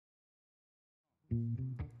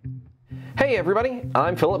Hey everybody,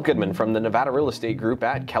 I'm Philip Goodman from the Nevada Real Estate Group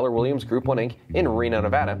at Keller Williams Group 1 Inc. in Reno,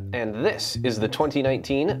 Nevada, and this is the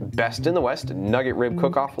 2019 Best in the West Nugget Rib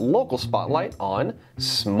Cook-Off Local Spotlight on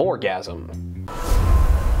S'moregasm.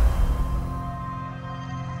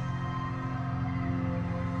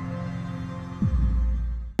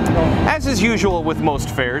 As is usual with most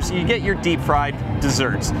fairs, you get your deep-fried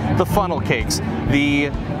desserts, the funnel cakes, the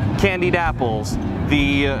candied apples,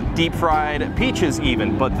 the deep-fried peaches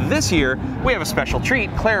even. But this year, we have a special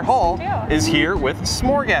treat. Claire Hall is here with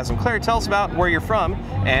S'moregasm. Claire, tell us about where you're from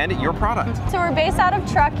and your product. So we're based out of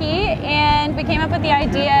Truckee, and we came up with the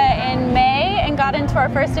idea in May and got into our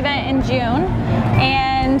first event in June.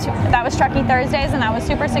 And that was Truckee Thursdays, and that was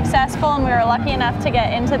super successful, and we were lucky enough to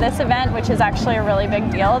get into this event, which is actually a really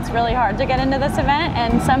big deal. It's really hard to get into this event,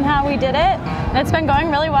 and somehow we did it, and it's been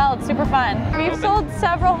going really well. It's super fun. We've sold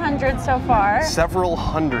several hundred so far. Several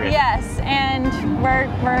hundred? Yes, and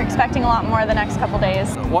we're expecting a lot more the next couple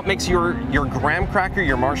days. What makes your graham cracker,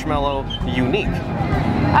 your marshmallow, unique?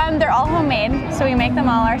 They're all homemade, so we make them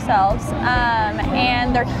all ourselves,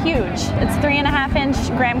 and they're huge. It's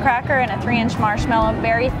 3.5-inch graham cracker and a 3-inch marshmallow,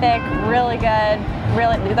 very thick, really good,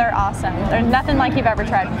 they're awesome. They're nothing like you've ever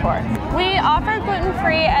tried before. We offer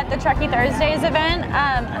gluten-free at the Truckee Thursdays event.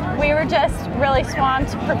 We were just really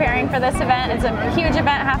swamped preparing for this event. It's a huge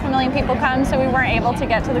event, 500,000 people come, so we weren't able to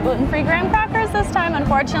get to the gluten-free graham crackers this time,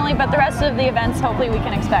 unfortunately, but the rest of the events, hopefully we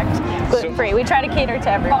can expect gluten-free. We try to cater to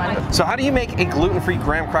everyone. So how do you make a gluten-free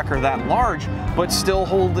graham cracker that large, but still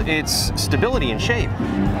hold its stability and shape?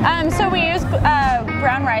 So we use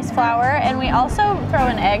brown rice flour, and we also throw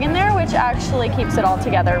an egg in there, which actually keeps it all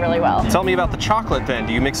together really well. Tell me about the chocolate then.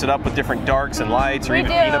 Do you mix it up with different darks and lights, or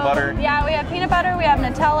even peanut butter? Yeah, we have peanut butter, we have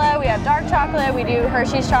Nutella, we have dark chocolate, we do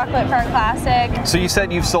Hershey's chocolate for our classic. So you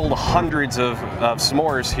said you've sold hundreds of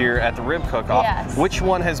s'mores here at the Rib Cook-Off. Yes. Which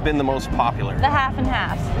one has been the most popular? The half and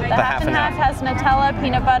half. The half and half has Nutella,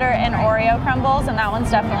 peanut butter, and Oreo crumbles, and that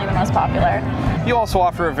one's definitely the most popular. You also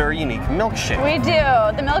offer a very unique milkshake. We do.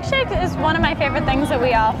 The milkshake is one of my favorite things that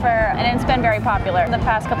we offer, and it's been very popular the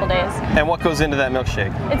past couple days. And what goes into that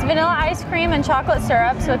milkshake? It's vanilla ice cream and chocolate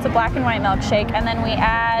syrup, so it's a black and white milkshake, and then we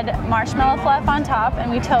add marshmallow fluff on top, and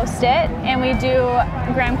we toast it, and we do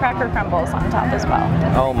graham cracker crumbles on top as well.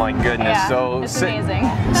 Oh my goodness. Yeah, so it's amazing.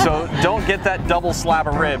 So don't get that double slab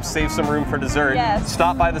of ribs, save some room for dessert. Yes.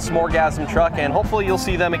 Stop by the S'moregasm truck, and hopefully you'll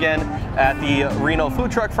see them again at the Reno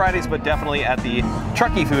Food Truck Fridays, but definitely at the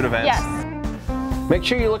Truckee food events. Yes. Make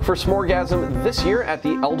sure you look for S'moregasm this year at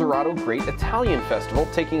the El Dorado Great Italian Festival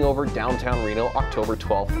taking over downtown Reno October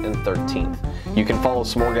 12th and 13th. You can follow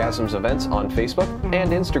S'moregasm's events on Facebook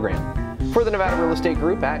and Instagram. For the Nevada Real Estate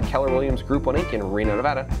Group at Keller Williams Group 1 Inc. in Reno,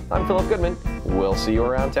 Nevada, I'm Philip Goodman. We'll see you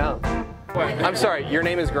around town. I'm sorry, your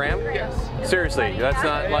name is Graham? Yes. Seriously, that's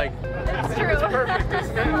not like... That's true.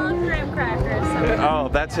 Graham crackers. Oh,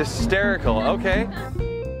 that's hysterical. Okay.